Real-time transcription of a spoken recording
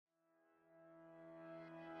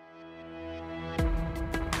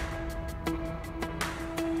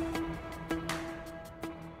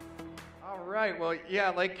Well, yeah,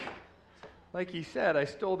 like he said, I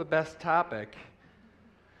stole the best topic.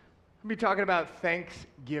 We'll be talking about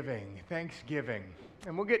Thanksgiving.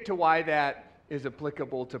 And we'll get to why that is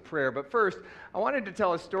applicable to prayer. But first, I wanted to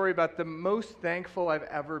tell a story about the most thankful I've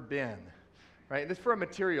ever been. Right? This is for a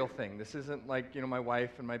material thing. This isn't like, my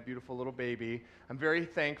wife and my beautiful little baby. I'm very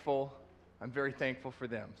thankful for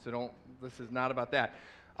them. So this is not about that.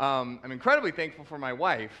 I'm incredibly thankful for my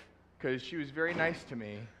wife because she was very nice to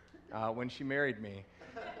me when she married me.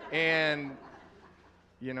 And,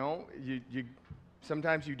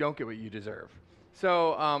 sometimes you don't get what you deserve.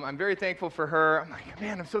 So I'm very thankful for her. I'm like,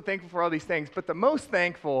 man, I'm so thankful for all these things. But the most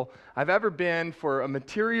thankful I've ever been for a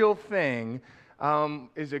material thing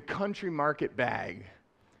is a country market bag,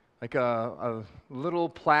 like a little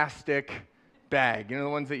plastic bag. The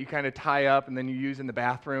ones that you kind of tie up and then you use in the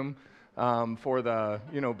bathroom for the,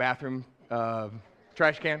 bathroom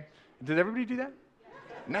trash can. Does everybody do that?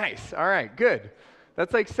 Nice. All right, good.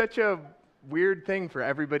 That's like such a weird thing for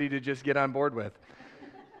everybody to just get on board with.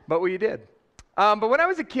 But we did. But when I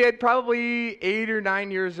was a kid, probably 8 or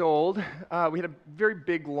 9 years old, we had a very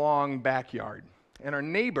big, long backyard. And our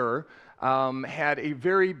neighbor had a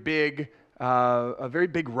very big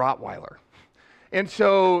Rottweiler. And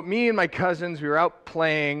so me and my cousins, we were out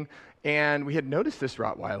playing, and we had noticed this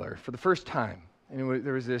Rottweiler for the first time. And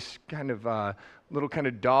there was this kind of little kind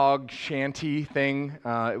of dog shanty thing.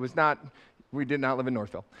 We did not live in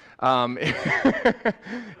Northville.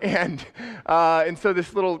 And so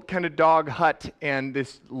this little kind of dog hut and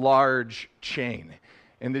this large chain.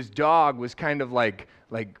 And this dog was kind of like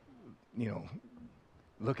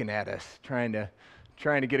looking at us, trying to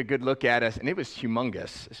get a good look at us. And it was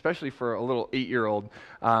humongous, especially for a little 8-year-old.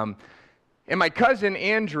 And my cousin,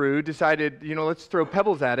 Andrew, decided, let's throw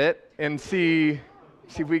pebbles at it and see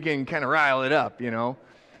if we can kind of rile it up,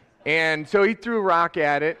 And so he threw a rock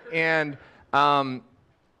at it, and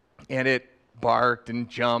it barked and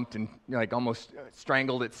jumped and almost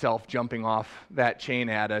strangled itself jumping off that chain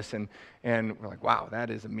at us. And we're like, wow, that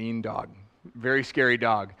is a mean dog. Very scary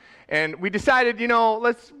dog. And we decided,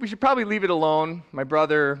 we should probably leave it alone. My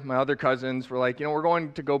brother, my other cousins were like, we're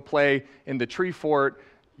going to go play in the tree fort.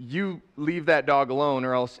 You leave that dog alone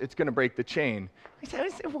or else it's going to break the chain. I said,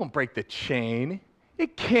 it won't break the chain.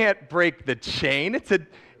 It can't break the chain. It's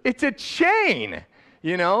a chain,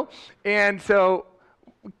 And so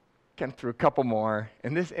we kind of threw a couple more,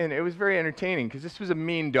 and it was very entertaining because this was a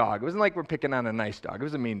mean dog. It wasn't like we're picking on a nice dog. It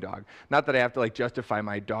was a mean dog. Not that I have to justify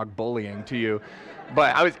my dog bullying to you,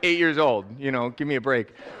 but I was 8 years old. Give me a break.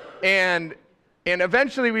 And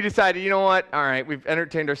eventually we decided, you know what? All right, we've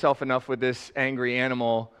entertained ourselves enough with this angry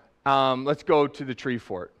animal. Let's go to the tree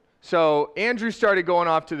fort. So Andrew started going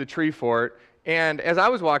off to the tree fort. And as I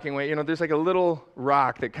was walking away, there's a little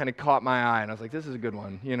rock that kind of caught my eye, and I was like, this is a good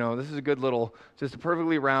one. This is a good little, just a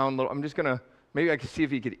perfectly round little, I'm just going to, maybe I could see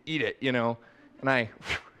if he could eat it,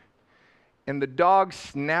 And the dog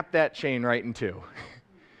snapped that chain right in two.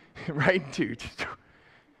 Right in two.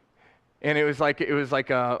 And it was like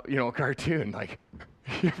a, cartoon,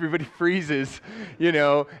 everybody freezes,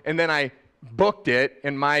 and then I booked it,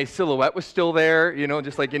 and my silhouette was still there,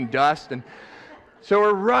 just in dust, and so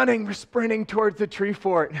we're sprinting towards the tree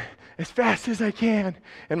fort as fast as I can.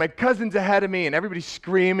 And my cousin's ahead of me, and everybody's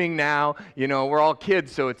screaming now. We're all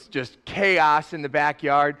kids, so it's just chaos in the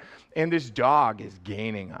backyard. And this dog is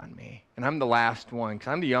gaining on me. And I'm the last one,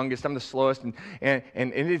 because I'm the youngest, I'm the slowest, and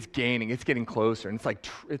it's gaining. It's getting closer, and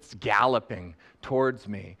it's galloping towards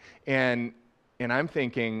me. And I'm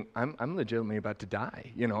thinking, I'm legitimately about to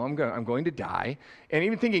die. I'm going to die. And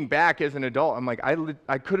even thinking back as an adult, I'm like,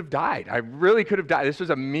 I could have died. I really could have died. This was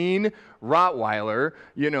a mean Rottweiler,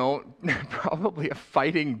 probably a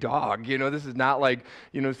fighting dog. This is not like,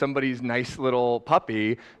 somebody's nice little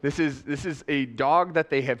puppy. This is a dog that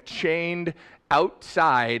they have chained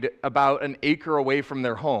outside about an acre away from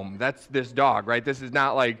their home. That's this dog, right? This is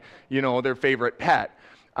not like, their favorite pet.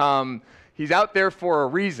 He's out there for a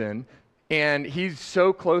reason. And he's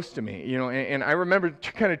so close to me, and I remember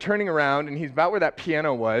kind of turning around, and he's about where that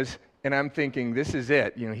piano was, and I'm thinking, this is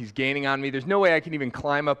it. He's gaining on me. There's no way I can even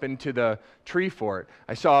climb up into the tree fort.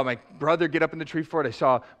 I saw my brother get up in the tree fort. I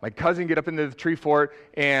saw my cousin get up into the tree fort,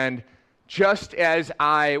 and just as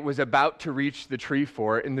I was about to reach the tree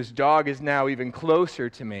fort, and this dog is now even closer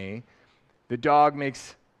to me, the dog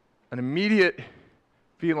makes an immediate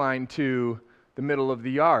beeline to the middle of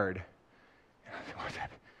the yard. And I was like, what's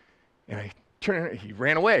happening? And I turned, he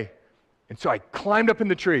ran away. And so I climbed up in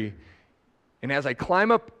the tree. And as I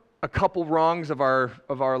climb up a couple rungs of our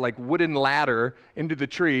wooden ladder into the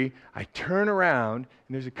tree, I turn around,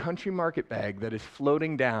 and there's a country market bag that is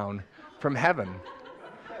floating down from heaven.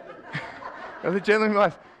 It genuinely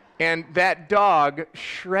was. And that dog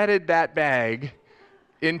shredded that bag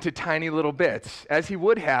into tiny little bits, as he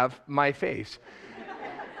would have my face.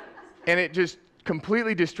 And it just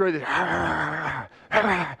completely destroyed it.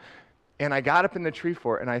 And I got up in the tree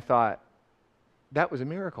fort, and I thought, that was a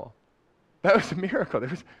miracle. That was a miracle. There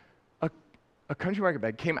was a country market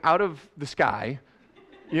bag came out of the sky,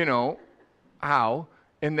 how?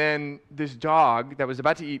 And then this dog that was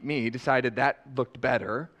about to eat me decided that looked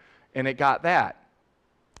better, and it got that.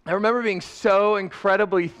 I remember being so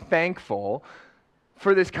incredibly thankful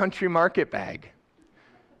for this country market bag.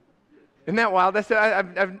 Isn't that wild?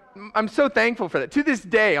 I'm so thankful for that. To this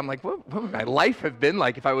day, I'm like, what would my life have been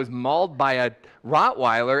like if I was mauled by a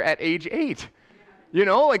Rottweiler at age 8?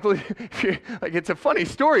 Like it's a funny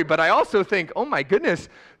story, but I also think, oh my goodness,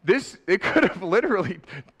 it could have literally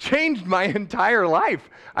changed my entire life.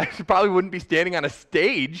 I probably wouldn't be standing on a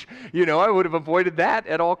stage. I would have avoided that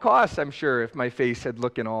at all costs, I'm sure, if my face had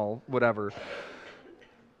looking all whatever. It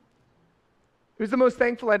was the most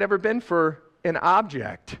thankful I'd ever been for an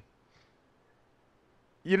object.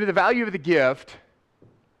 The value of the gift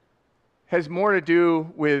has more to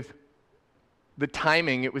do with the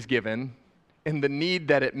timing it was given and the need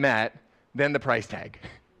that it met than the price tag.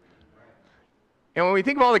 And when we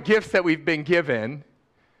think of all the gifts that we've been given,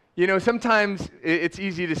 sometimes it's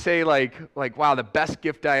easy to say like, wow, the best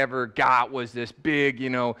gift I ever got was this big,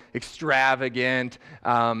 extravagant,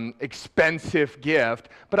 expensive gift.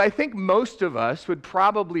 But I think most of us would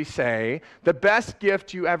probably say the best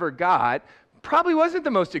gift you ever got probably wasn't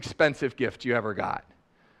the most expensive gift you ever got.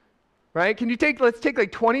 Right? Let's take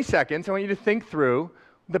like 20 seconds. I want you to think through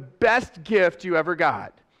the best gift you ever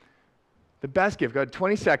got. The best gift. Go ahead,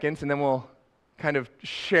 20 seconds, and then we'll kind of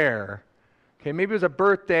share. Okay, maybe it was a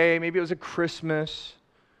birthday, maybe it was a Christmas.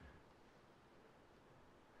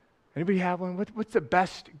 Anybody have one? What's the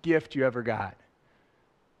best gift you ever got?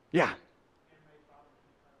 Yeah.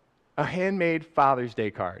 A handmade Father's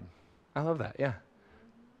Day card. I love that, yeah.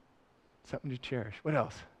 Something to cherish. What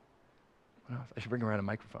else? I should bring around a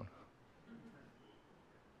microphone.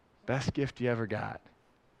 Best gift you ever got.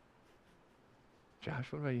 Josh,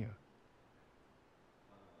 what about you?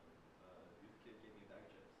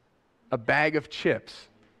 A bag of chips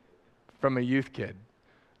from a youth kid.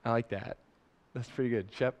 I like that. That's pretty good.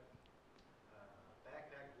 Shep?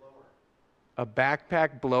 Backpack blower. A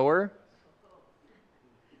backpack blower?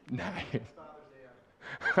 Nice.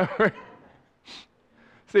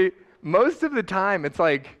 See, most of the time it's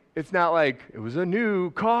not like it was a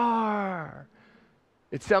new car.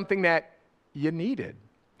 It's something that you needed.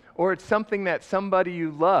 Or it's something that somebody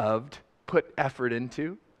you loved put effort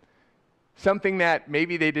into. Something that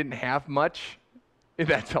maybe they didn't have much, and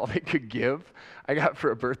that's all they could give. I got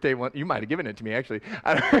for a birthday one, you might have given it to me actually.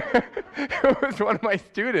 It was one of my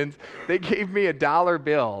students. They gave me a dollar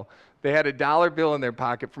bill. They had a dollar bill in their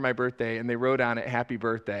pocket for my birthday, and they wrote on it, "Happy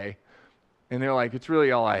Birthday." And they're like, it's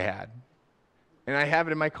really all I had. And I have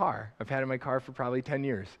it in my car. I've had it in my car for probably 10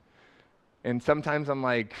 years. And sometimes I'm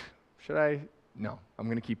like, should I? No, I'm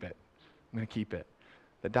going to keep it. I'm going to keep it.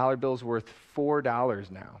 The dollar bill's worth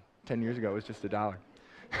 $4 now. 10 years ago, it was just $1.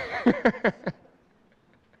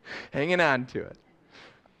 Hanging on to it.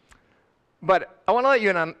 But I want to let you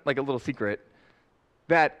in on like a little secret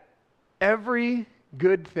that every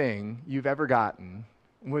good thing you've ever gotten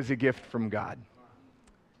was a gift from God.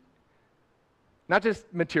 Not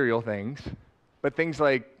just material things, but things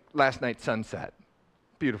like last night's sunset.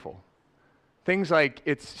 Beautiful. Things like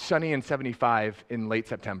it's sunny and 75 in late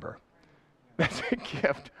September. That's a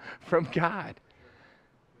gift from God.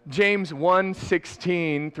 James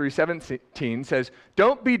 1:16 through 17 says,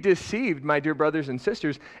 "Don't be deceived, my dear brothers and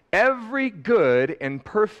sisters. Every good and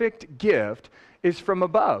perfect gift is from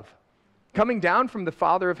above, coming down from the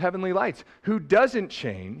Father of heavenly lights, who doesn't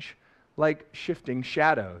change like shifting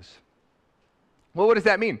shadows." Well, what does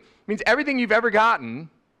that mean? It means everything you've ever gotten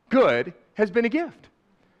good has been a gift.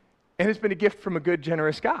 And it's been a gift from a good,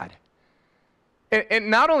 generous God. And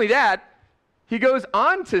not only that, he goes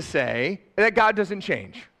on to say that God doesn't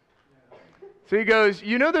change. So he goes,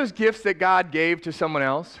 you know those gifts that God gave to someone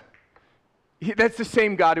else? That's the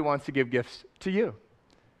same God who wants to give gifts to you.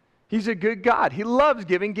 He's a good God. He loves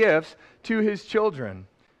giving gifts to his children.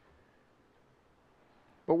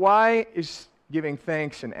 But why is giving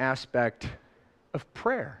thanks an aspect of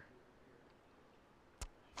prayer?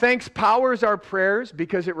 Thanks powers our prayers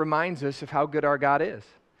because it reminds us of how good our God is.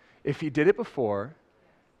 If he did it before,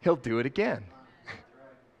 he'll do it again.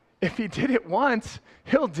 If he did it once,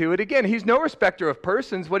 he'll do it again. He's no respecter of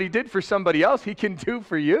persons. What he did for somebody else, he can do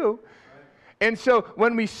for you. And so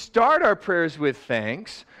when we start our prayers with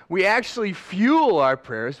thanks, we actually fuel our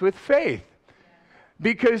prayers with faith.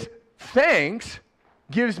 because thanks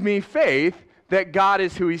gives me faith that God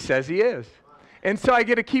is who he says he is. And so I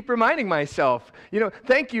get to keep reminding myself,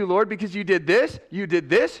 thank you, Lord, because you did this, you did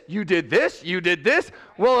this, you did this, you did this.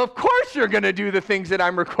 Well, of course you're going to do the things that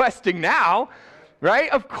I'm requesting now, right?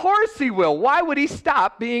 Of course he will. Why would he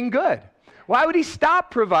stop being good? Why would he stop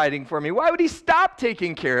providing for me? Why would he stop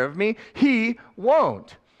taking care of me? He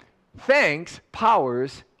won't. Thanks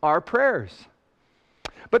powers our prayers.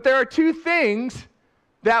 But there are two things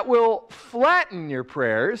that will flatten your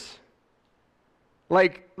prayers,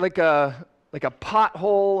 like a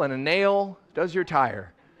pothole and a nail does your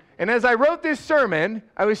tire. And as I wrote this sermon,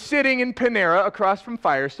 I was sitting in Panera across from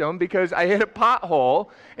Firestone because I hit a pothole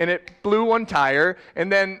and it blew one tire,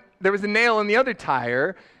 and then there was a nail in the other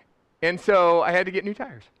tire, and so I had to get new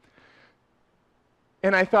tires.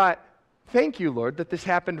 And I thought, thank you, Lord, that this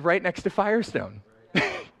happened right next to Firestone.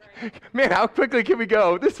 Man, how quickly can we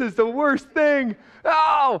go? This is the worst thing.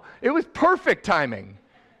 Oh, it was perfect timing.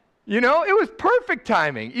 It was perfect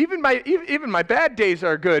timing. Even my bad days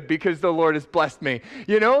are good because the Lord has blessed me.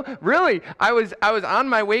 Really, I was on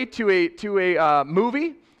my way to a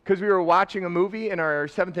movie because we were watching a movie in our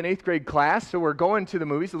 7th and 8th grade class. So we're going to the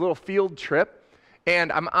movies, a little field trip,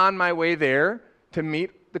 and I'm on my way there to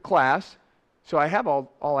meet the class. So I have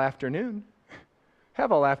all afternoon.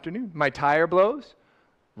 My tire blows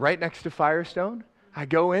right next to Firestone. I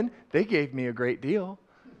go in. They gave me a great deal.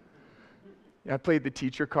 I played the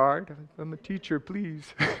teacher card. I'm a teacher,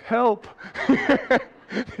 please help. I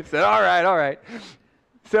said, all right.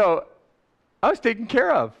 So I was taken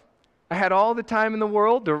care of. I had all the time in the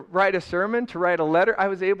world to write a sermon, to write a letter. I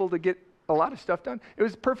was able to get a lot of stuff done. It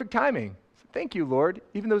was perfect timing. So thank you, Lord.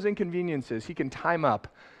 Even those inconveniences, he can time up,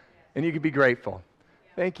 and you can be grateful.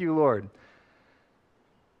 Thank you, Lord.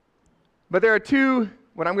 But there are two,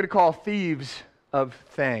 what I'm going to call thieves of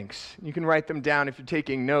thanks. You can write them down if you're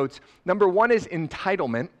taking notes. Number one is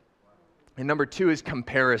entitlement, and number two is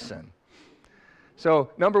comparison.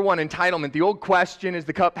 So number one, entitlement. The old question, is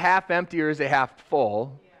the cup half empty or is it half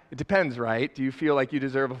full? Yeah. It depends, right? Do you feel like you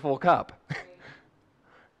deserve a full cup?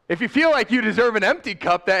 If you feel like you deserve an empty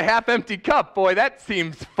cup, that half empty cup, boy, that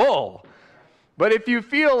seems full. But if you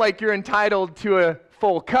feel like you're entitled to a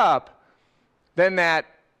full cup, then that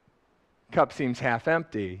cup seems half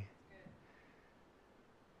empty.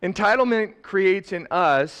 Entitlement creates in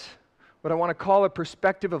us what I want to call a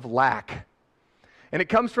perspective of lack. And it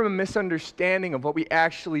comes from a misunderstanding of what we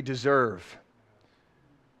actually deserve.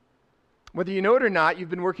 Whether you know it or not, you've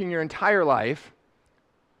been working your entire life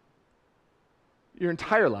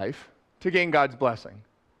to gain God's blessing.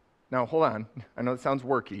 Now, hold on. I know it sounds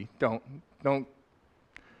worky. Don't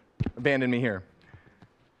abandon me here.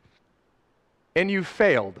 And you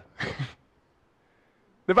failed.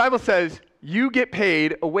 The Bible says you get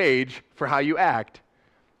paid a wage for how you act,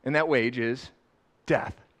 and that wage is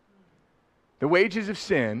death. The wages of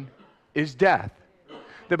sin is death.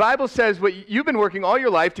 The Bible says what you've been working all your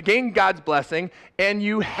life to gain God's blessing, and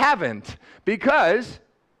you haven't because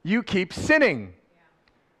you keep sinning.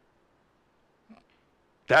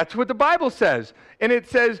 That's what the Bible says. And it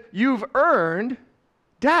says you've earned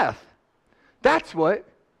death. That's what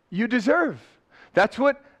you deserve. That's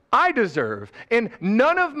what I deserve. And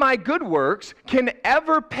none of my good works can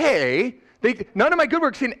ever pay. None of my good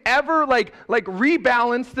works can ever like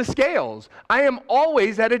rebalance the scales. I am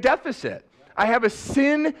always at a deficit. I have a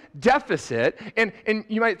sin deficit. And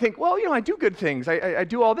you might think, well, I do good things. I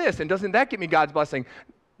do all this. And doesn't that get me God's blessing?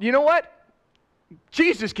 You know what?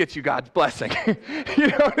 Jesus gets you God's blessing.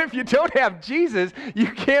 If you don't have Jesus, you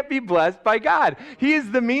can't be blessed by God. He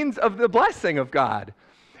is the means of the blessing of God.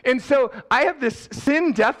 And so I have this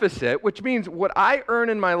sin deficit, which means what I earn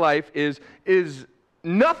in my life is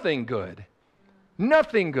nothing good.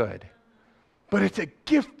 Nothing good. But it's a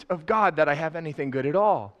gift of God that I have anything good at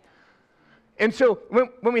all. And so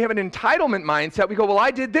when we have an entitlement mindset, we go, well,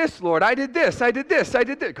 I did this, Lord. I did this. I did this. I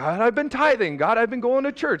did this. God, I've been tithing. God, I've been going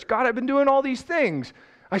to church. God, I've been doing all these things.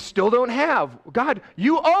 I still don't have. God,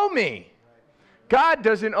 you owe me. God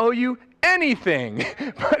doesn't owe you anything,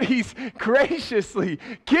 but he's graciously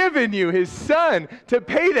given you his son to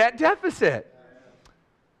pay that deficit.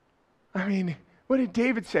 I mean, what did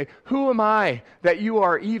David say? Who am I that you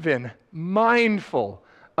are even mindful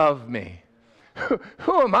of me?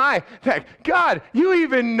 Who am I that, God, you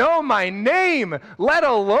even know my name, let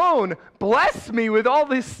alone bless me with all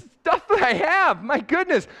this stuff that I have? My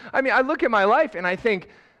goodness. I mean, I look at my life and I think,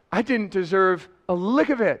 I didn't deserve a lick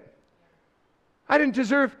of it. I didn't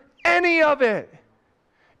deserve any of it.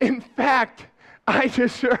 In fact, I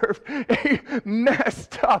deserve a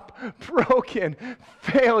messed up, broken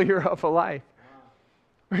failure of a life.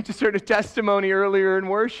 We just heard a testimony earlier in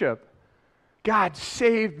worship. God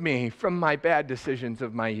saved me from my bad decisions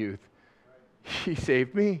of my youth. He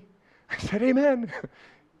saved me. I said, amen.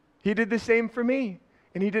 He did the same for me,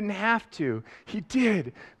 and he didn't have to. He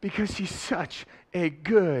did because he's such a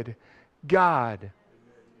good God.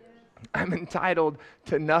 I'm entitled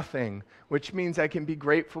to nothing, which means I can be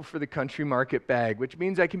grateful for the country market bag, which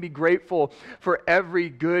means I can be grateful for every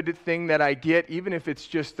good thing that I get, even if it's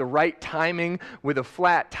just the right timing with a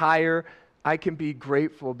flat tire. I can be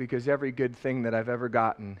grateful because every good thing that I've ever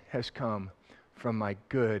gotten has come from my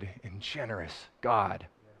good and generous God.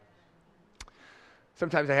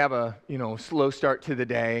 Sometimes I have a, slow start to the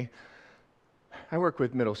day. I work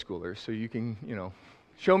with middle schoolers, so you can,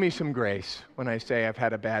 show me some grace when I say I've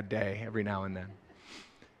had a bad day every now and then.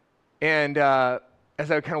 And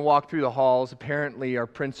as I kind of walk through the halls, apparently our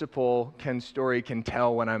principal, Ken Story, can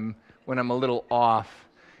tell when I'm a little off.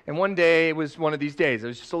 And one day, it was one of these days, I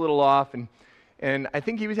was just a little off, and I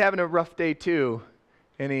think he was having a rough day too.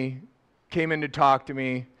 And he came in to talk to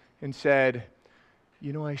me and said,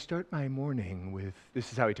 I start my morning with,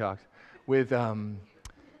 this is how he talks, with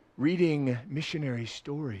reading missionary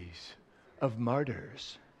stories of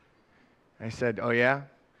martyrs. I said, oh yeah?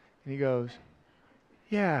 And he goes,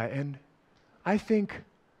 yeah, and I think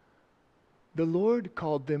the Lord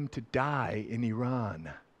called them to die in Iran,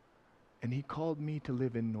 and he called me to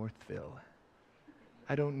live in Northville.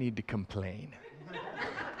 I don't need to complain.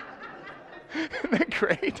 Isn't that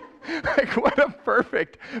great? Like, what a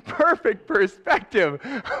perfect perspective.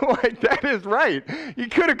 Like, that is right. He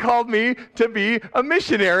could have called me to be a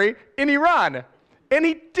missionary in Iran, and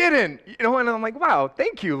he didn't. And I'm like, wow,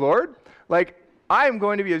 thank you, Lord. Like, I am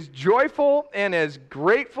going to be as joyful and as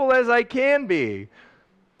grateful as I can be.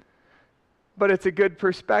 But it's a good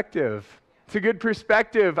perspective. It's a good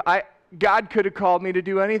perspective. God could have called me to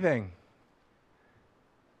do anything.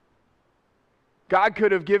 God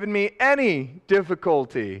could have given me any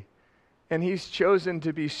difficulty, and he's chosen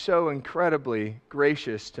to be so incredibly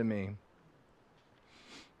gracious to me.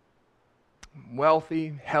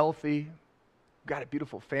 Wealthy, healthy, got a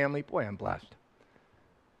beautiful family. Boy, I'm blessed.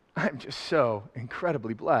 I'm just so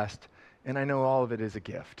incredibly blessed, and I know all of it is a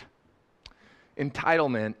gift.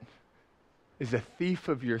 Entitlement is a thief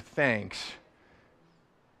of your thanks.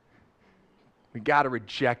 We got to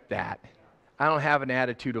reject that. I don't have an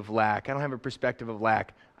attitude of lack. I don't have a perspective of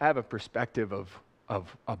lack. I have a perspective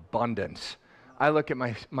of abundance. I look at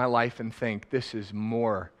my life and think, this is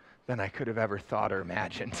more than I could have ever thought or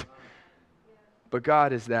imagined. But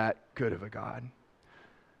God is that good of a God.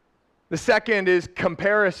 The second is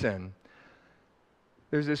comparison.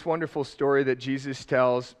 There's this wonderful story that Jesus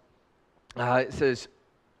tells. It says,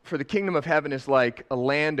 for the kingdom of heaven is like a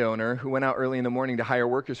landowner who went out early in the morning to hire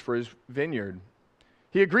workers for his vineyard.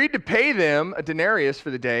 He agreed to pay them a denarius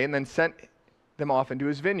for the day and then sent them off into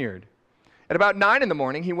his vineyard. At about 9 in the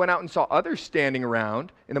morning, he went out and saw others standing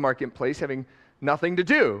around in the marketplace having nothing to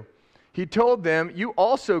do. He told them, you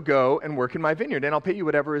also go and work in my vineyard, and I'll pay you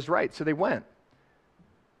whatever is right. So they went.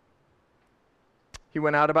 He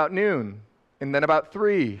went out about noon, and then about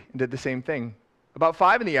 3, and did the same thing. About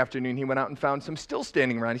 5 in the afternoon, he went out and found some still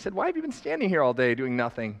standing around. He said, why have you been standing here all day doing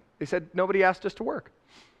nothing? They said, nobody asked us to work.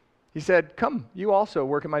 He said, come, you also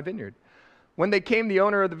work in my vineyard. When they came, the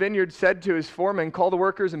owner of the vineyard said to his foreman, call the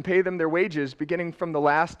workers and pay them their wages, beginning from the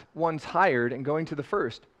last ones hired and going to the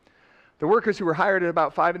first. The workers who were hired at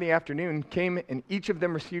about 5 in the afternoon came, and each of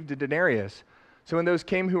them received a denarius. So when those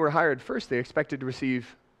came who were hired first, they expected to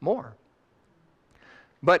receive more.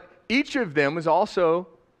 But each of them was also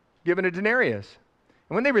given a denarius.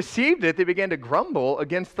 And when they received it, they began to grumble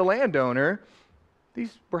against the landowner.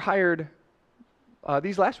 These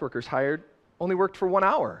last workers hired only worked for 1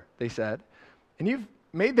 hour, they said. And you've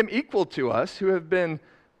made them equal to us who have been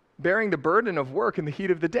bearing the burden of work in the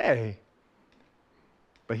heat of the day.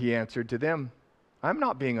 But he answered to them, I'm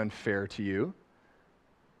not being unfair to you.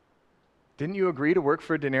 Didn't you agree to work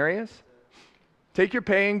for a denarius? Take your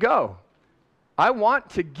pay and go. I want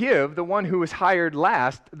to give the one who was hired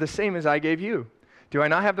last the same as I gave you. Do I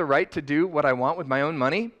not have the right to do what I want with my own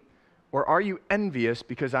money? Or are you envious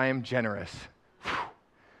because I am generous?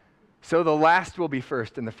 So the last will be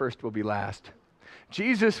first and the first will be last.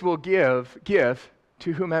 Jesus will give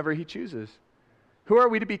to whomever he chooses. Who are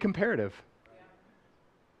we to be comparative?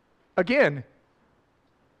 Again,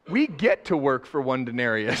 we get to work for 1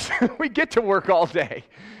 denarius. We get to work all day,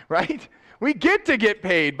 right? We get to get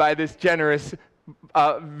paid by this generous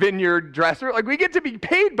vineyard dresser. Like, we get to be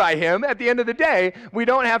paid by him at the end of the day. We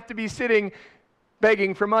don't have to be sitting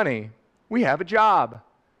begging for money. We have a job.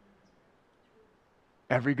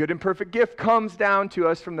 Every good and perfect gift comes down to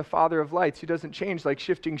us from the Father of lights, who doesn't change like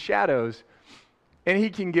shifting shadows. And he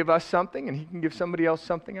can give us something, and he can give somebody else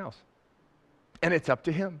something else. And it's up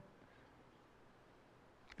to him.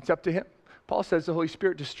 It's up to him. Paul says the Holy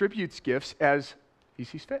Spirit distributes gifts as he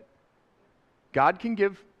sees fit. God can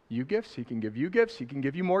give you gifts. He can give you gifts. He can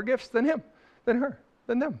give you more gifts than him, than her,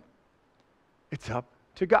 than them. It's up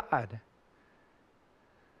to God.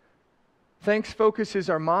 Thanks focuses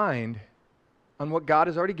our mind on what God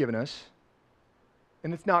has already given us,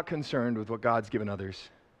 and it's not concerned with what God's given others.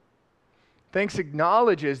 Thanks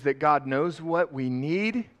acknowledges that God knows what we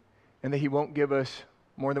need and that he won't give us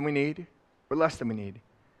more than we need or less than we need.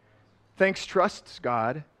 Thanks trusts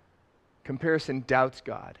God. Comparison doubts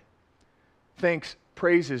God. Thanks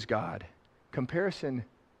praises God. Comparison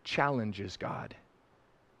challenges God.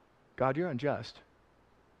 God, you're unjust.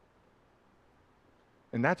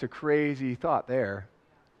 And that's a crazy thought there.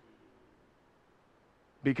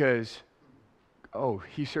 Because,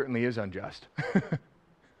 he certainly is unjust.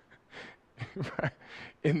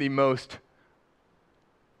 In the most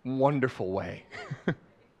wonderful way.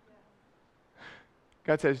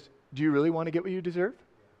 God says, do you really want to get what you deserve?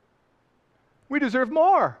 We deserve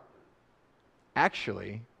more.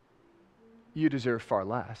 Actually, you deserve far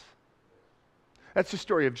less. That's the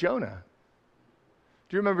story of Jonah.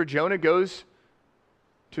 Do you remember Jonah goes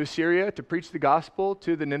to Assyria to preach the gospel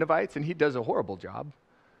to the Ninevites, and he does a horrible job.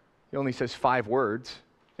 He only says 5 words,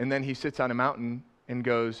 and then he sits on a mountain and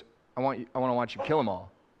goes, I want to watch you kill them all.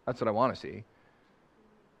 That's what I want to see.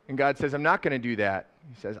 And God says, I'm not going to do that.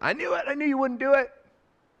 He says, I knew it. I knew you wouldn't do it.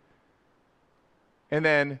 And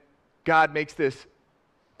then God makes this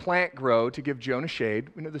plant grow to give Jonah shade.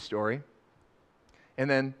 We know the story. And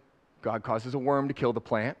then God causes a worm to kill the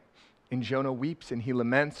plant. And Jonah weeps and he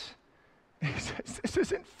laments. And he says, this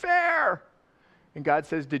isn't fair. And God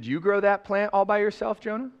says, did you grow that plant all by yourself,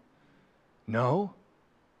 Jonah? No.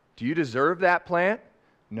 Do you deserve that plant?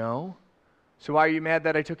 No. So why are you mad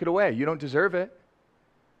that I took it away? You don't deserve it.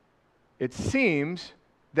 It seems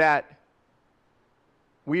that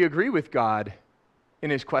we agree with God in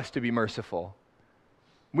his quest to be merciful.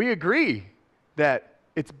 We agree that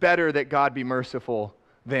it's better that God be merciful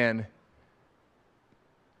than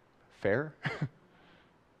fair.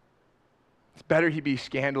 It's better he be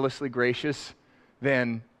scandalously gracious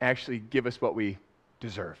than actually give us what we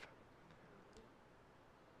deserve.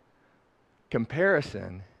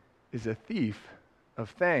 Comparison is a thief of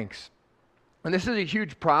thanks. And this is a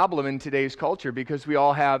huge problem in today's culture because we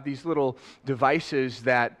all have these little devices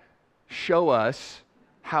that show us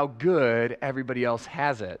how good everybody else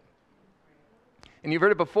has it. And you've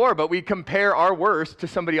heard it before, but we compare our worst to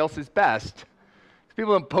somebody else's best.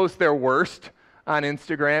 People don't post their worst on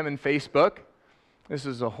Instagram and Facebook. This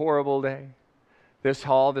is a horrible day. This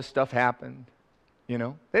stuff happened. You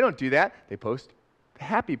know, they don't do that. They post the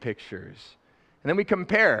happy pictures. And then we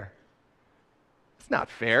compare. It's not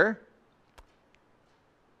fair.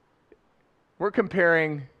 We're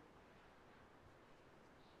comparing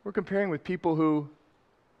with people who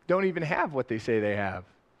don't even have what they say they have.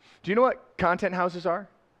 Do you know what content houses are?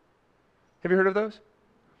 Have you heard of those?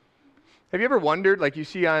 Have you ever wondered, like you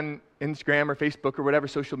see on Instagram or Facebook or whatever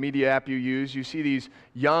social media app you use, you see these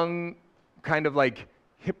young, kind of like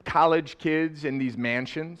hip college kids in these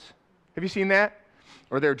mansions? Have you seen that?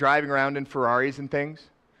 Or they're driving around in Ferraris and things.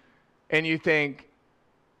 And you think,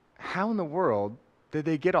 how in the world did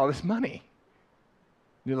they get all this money?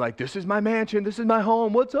 You're like, this is my mansion, this is my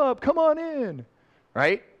home, what's up? Come on in.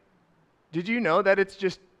 Right? Did you know that it's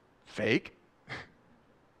just fake?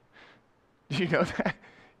 Did you know that?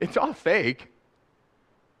 It's all fake.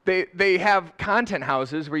 They have content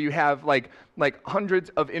houses where you have like hundreds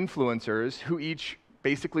of influencers who each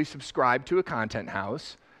basically subscribe to a content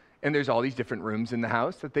house. And there's all these different rooms in the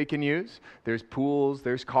house that they can use. There's pools,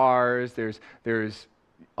 there's cars, there's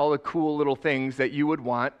all the cool little things that you would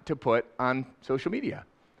want to put on social media.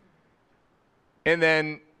 And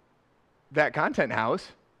then that content house,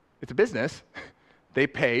 it's a business. They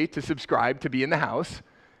pay to subscribe to be in the house,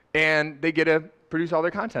 and they get to produce all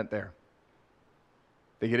their content there.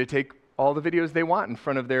 They get to take all the videos they want in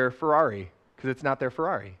front of their Ferrari, because it's not their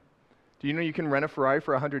Ferrari. Do you know you can rent a Ferrari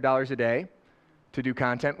for $100 a day to do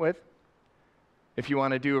content with? If you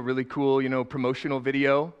want to do a really cool, promotional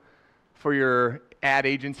video for your ad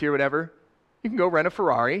agency or whatever, you can go rent a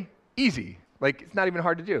Ferrari. Easy. Like, it's not even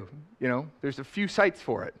hard to do. There's a few sites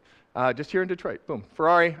for it. Just here in Detroit. Boom.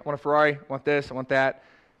 Ferrari. I want a Ferrari. I want this. I want that.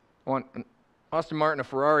 I want an Aston Martin, a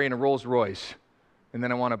Ferrari, and a Rolls Royce. And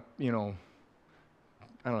then I want to,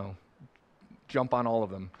 jump on all of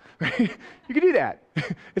them. You can do that.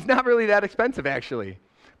 It's not really that expensive, actually.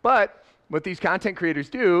 But what these content creators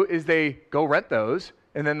do is they go rent those,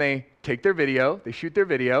 and then they take their video, they shoot their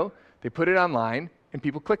video, they put it online, and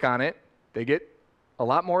people click on it. They get a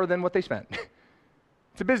lot more than what they spent.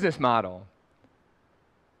 It's a business model.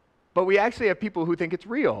 But we actually have people who think it's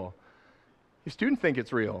real. Your students think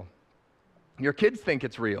it's real. Your kids think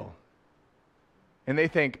it's real. And they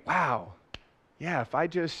think, wow, yeah, if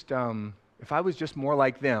I was just more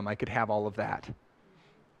like them, I could have all of that.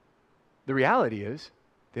 The reality is,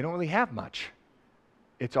 they don't really have much.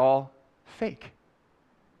 It's all fake.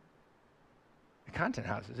 The content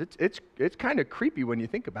houses, it's kind of creepy when you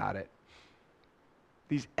think about it.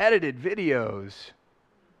 These edited videos,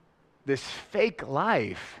 this fake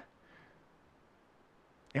life,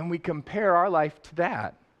 and we compare our life to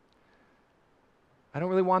that. I don't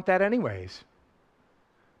really want that anyways.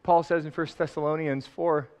 Paul says in 1 Thessalonians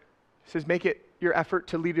 4, he says, make it your effort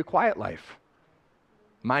to lead a quiet life,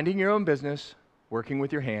 minding your own business, working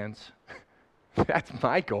with your hands. That's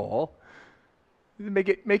my goal. Make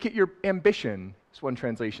it your ambition, as one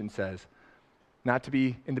translation says. Not to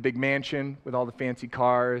be in the big mansion with all the fancy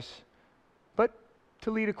cars, but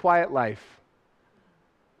to lead a quiet life.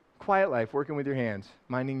 Quiet life, working with your hands,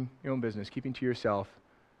 minding your own business, keeping to yourself.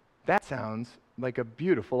 That sounds like a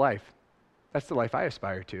beautiful life. That's the life I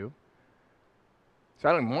aspire to. So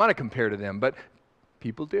I don't even want to compare to them, but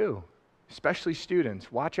people do, especially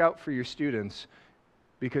students. Watch out for your students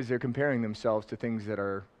because they're comparing themselves to things that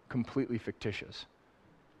are completely fictitious.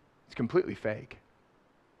 It's completely fake.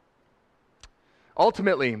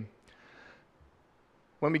 Ultimately,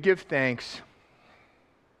 when we give thanks,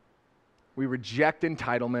 we reject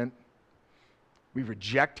entitlement, we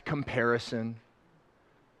reject comparison,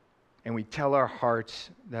 and we tell our hearts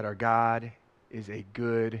that our God is a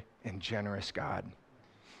good and generous God.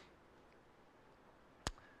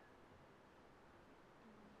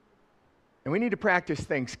 And we need to practice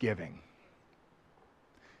thanksgiving.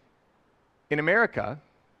 In America,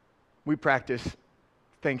 we practice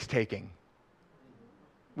thanks-taking.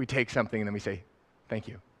 We take something and then we say, thank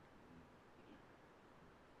you.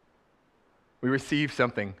 We receive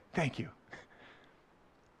something, thank you.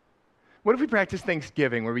 What if we practice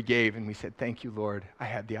Thanksgiving where we gave and we said, thank you, Lord, I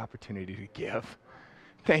had the opportunity to give.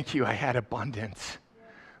 Thank you, I had abundance.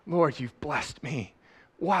 Lord, you've blessed me.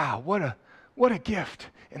 Wow, what a gift,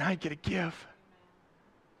 and I get to give.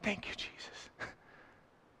 Thank you, Jesus.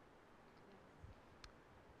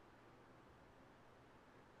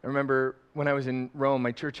 I remember when I was in Rome,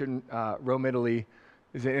 my church in Rome, Italy,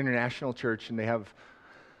 is an international church, and they have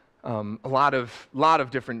a lot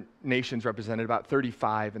of different nations represented, about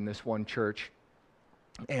 35 in this one church.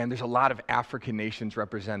 And there's a lot of African nations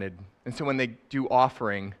represented. And so when they do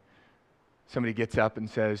offering, somebody gets up and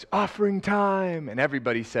says, offering time. And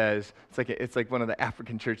everybody says, it's like one of the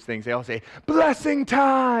African church things. They all say, blessing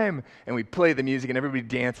time. And we play the music and everybody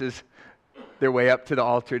dances their way up to the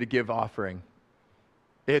altar to give offering.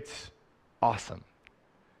 It's awesome.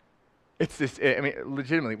 It's this,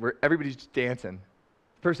 legitimately, where everybody's just dancing.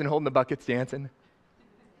 The person holding the bucket's dancing.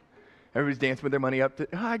 Everybody's dancing with their money up to,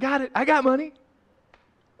 oh, I got it, I got money.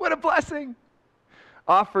 What a blessing.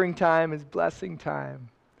 Offering time is blessing time.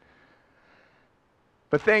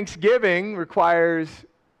 But Thanksgiving requires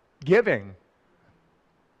giving.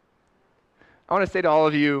 I want to say to all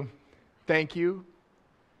of you, thank you.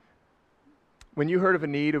 When you heard of a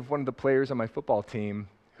need of one of the players on my football team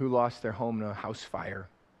who lost their home in a house fire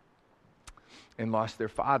and lost their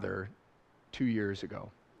father 2 years ago,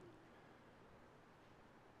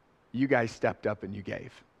 you guys stepped up and you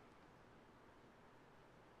gave.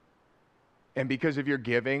 And because of your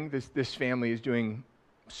giving, this family is doing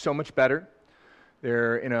so much better.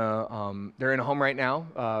 They're in a home right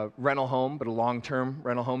now, rental home, but a long-term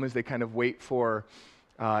rental home as they kind of wait for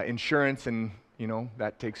insurance, and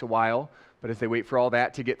that takes a while. But as they wait for all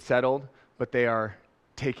that to get settled, but they are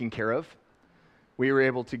taken care of. We were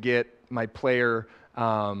able to get my player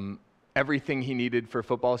everything he needed for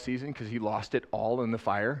football season because he lost it all in the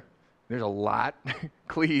fire. There's a lot,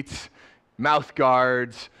 cleats, mouth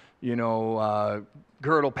guards,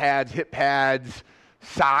 girdle pads, hip pads,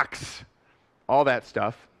 socks, all that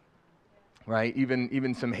stuff, right?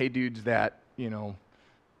 Even some hey dudes that,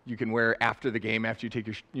 you can wear after the game after you take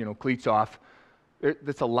your, cleats off.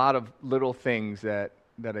 That's a lot of little things that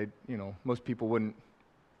most people wouldn't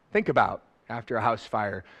think about after a house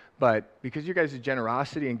fire. But because you guys'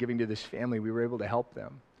 generosity and giving to this family, we were able to help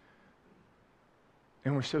them.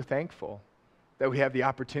 And we're so thankful that we have the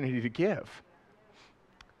opportunity to give.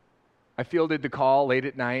 I fielded the call late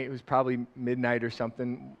at night. It was probably midnight or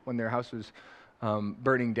something when their house was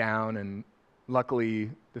burning down, and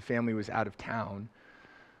luckily the family was out of town.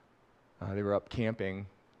 They were up camping.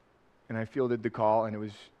 And I fielded the call, and it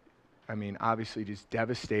was, obviously just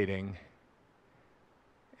devastating.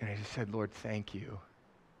 And I just said, Lord, thank you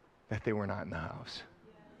that they were not in the house.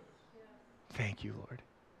 Thank you, Lord.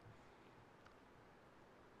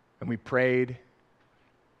 And we prayed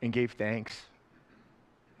and gave thanks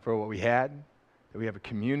for what we had, that we have a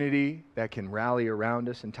community that can rally around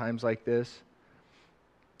us in times like this.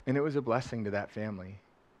 And it was a blessing to that family.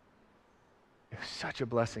 It was such a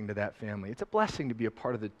blessing to that family. It's a blessing to be a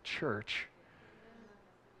part of the church.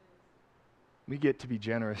 We get to be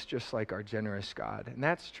generous just like our generous God. And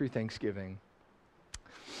that's true Thanksgiving.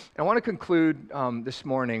 I want to conclude this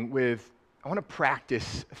morning with, I want to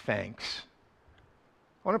practice thanks.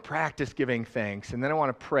 I want to practice giving thanks, and then I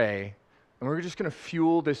want to pray, and we're just going to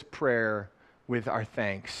fuel this prayer with our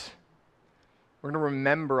thanks. We're going to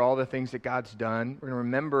remember all the things that God's done. We're going to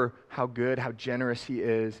remember how good, how generous He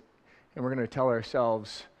is, and we're going to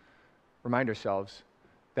remind ourselves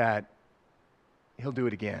that He'll do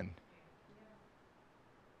it again.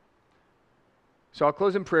 So I'll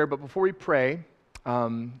close in prayer, but before we pray,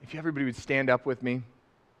 if everybody would stand up with me,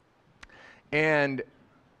 and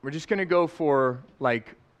we're just going to go for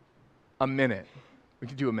like a minute. We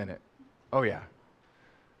could do a minute. Oh, yeah.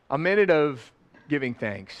 A minute of giving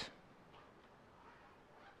thanks.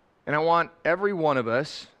 And I want every one of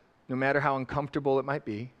us, no matter how uncomfortable it might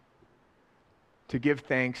be, to give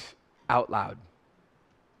thanks out loud.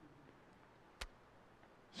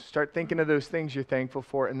 Start thinking of those things you're thankful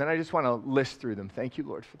for, and then I just want to list through them. Thank you,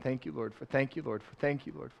 Lord, for thank you, Lord, for thank you, Lord, for thank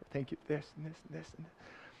you, Lord, for thank you, this and this and this and this.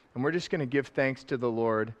 And we're just going to give thanks to the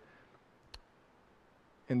Lord.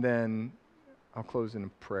 And then I'll close in a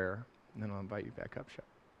prayer. And then I'll invite you back up, Shep.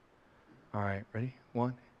 All right, ready?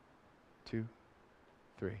 1, 2,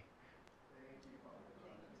 3.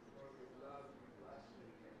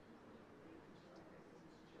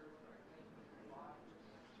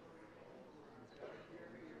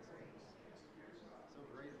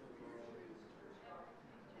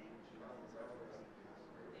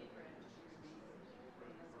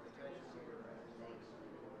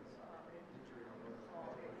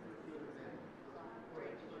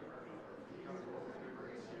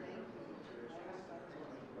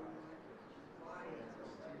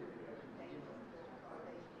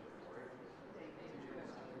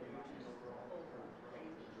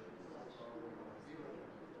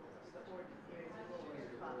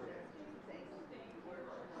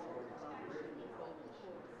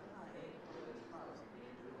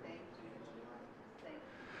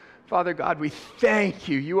 Father God, we thank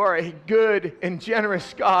you. You are a good and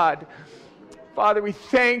generous God. Father, we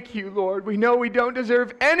thank you, Lord. We know we don't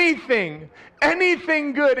deserve anything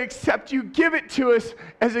good, except you give it to us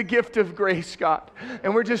as a gift of grace, God.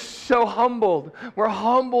 And we're just so humbled. We're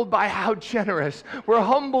humbled by how generous. We're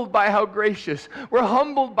humbled by how gracious. We're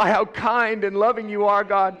humbled by how kind and loving you are,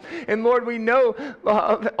 God. And Lord, we know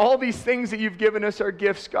all these things that you've given us are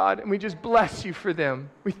gifts, God, and we just bless you for them.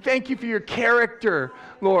 We thank you for your character,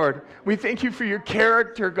 Lord. We thank you for your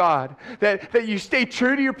character, God, that you stay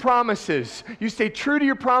true to your promises. You stay true to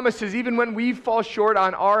your promises even when we fall short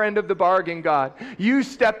on our end of the bargain, God. You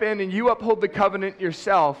step in and you uphold the covenant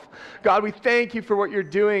yourself. God, we thank you for what you're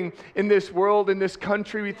doing in this world, in this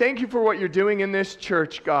country. We thank you for what you're doing in this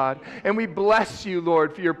church, God. And we bless you,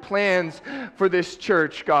 Lord, for your plans for this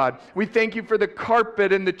church, God. We thank you for the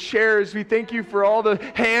carpet and the chairs. We thank you for all the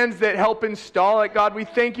hands that help install it, God. We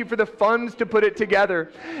thank you for the funds to put it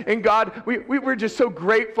together. And God, we're just so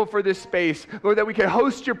grateful for this space, Lord, that we can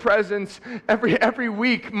host your presence every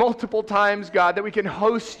week, multiple times, God, that we can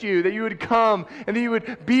host you, that you would come and that you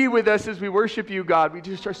would be with us as we worship you, God. We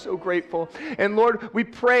just are so grateful. And Lord, we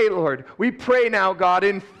pray now, God,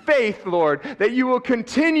 in faith, Lord, that you will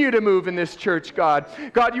continue to move in this church, God.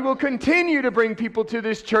 God, you will continue to bring people to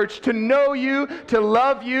this church to know you, to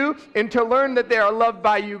love you, and to learn that they are loved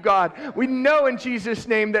by you, God. We know in Jesus'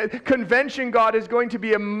 name that convention, God, is going to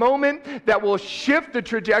be a moment that will shift the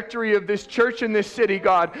trajectory of this church and this city,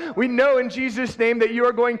 God. We know in Jesus' name that you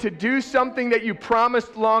are going to do something that you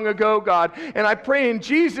promised long ago, God. And I pray in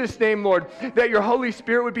Jesus' name, Lord, that your Holy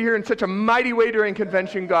Spirit would be here in such a mighty way during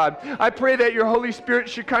convention, God. I pray that your Holy Spirit,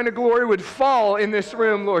 Shekinah glory, would fall in this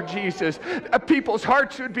room, Lord Jesus. That people's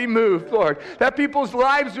hearts would be moved, Lord. That people's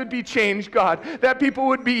lives would be changed, God. That people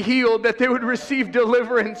would be healed. That they would receive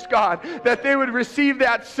deliverance, God. That they would receive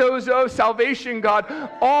that sozo salvation, God,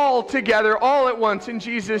 all together, all at once in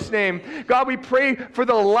Jesus' name. God, we pray for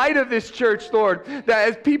the light of this church, Lord, that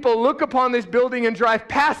as people look upon this building and drive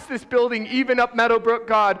past this building, even up Meadowbrook,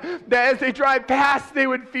 God, that as they drive past, they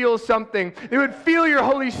would feel something. They would feel your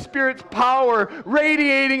Holy Spirit's power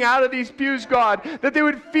radiating radiating out of these pews, God, that they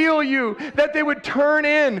would feel you, that they would turn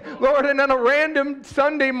in, Lord, and on a random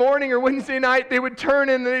Sunday morning or Wednesday night, they would turn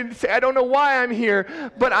in and they'd say, I don't know why I'm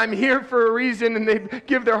here, but I'm here for a reason, and they'd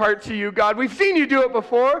give their heart to you, God. We've seen you do it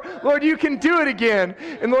before. Lord, you can do it again.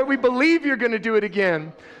 And Lord, we believe you're going to do it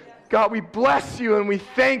again. God, we bless you and we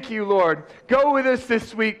thank you, Lord. Go with us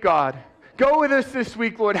this week, God. Go with us this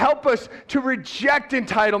week, Lord. Help us to reject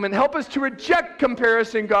entitlement. Help us to reject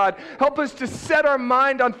comparison, God. Help us to set our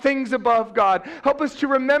mind on things above, God. Help us to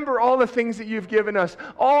remember all the things that you've given us,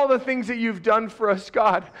 all the things that you've done for us,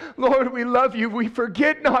 God. Lord, we love you. We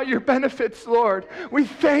forget not your benefits, Lord. We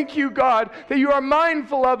thank you, God, that you are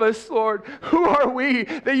mindful of us, Lord. Who are we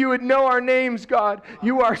that you would know our names, God?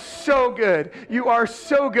 You are so good. You are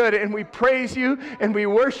so good, and we praise you and we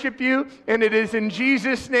worship you, and it is in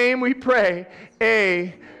Jesus' name we pray.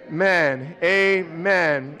 Amen.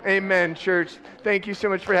 Amen. Amen, church. Thank you so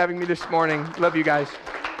much for having me this morning. Love you guys.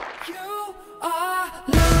 You are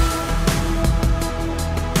loved.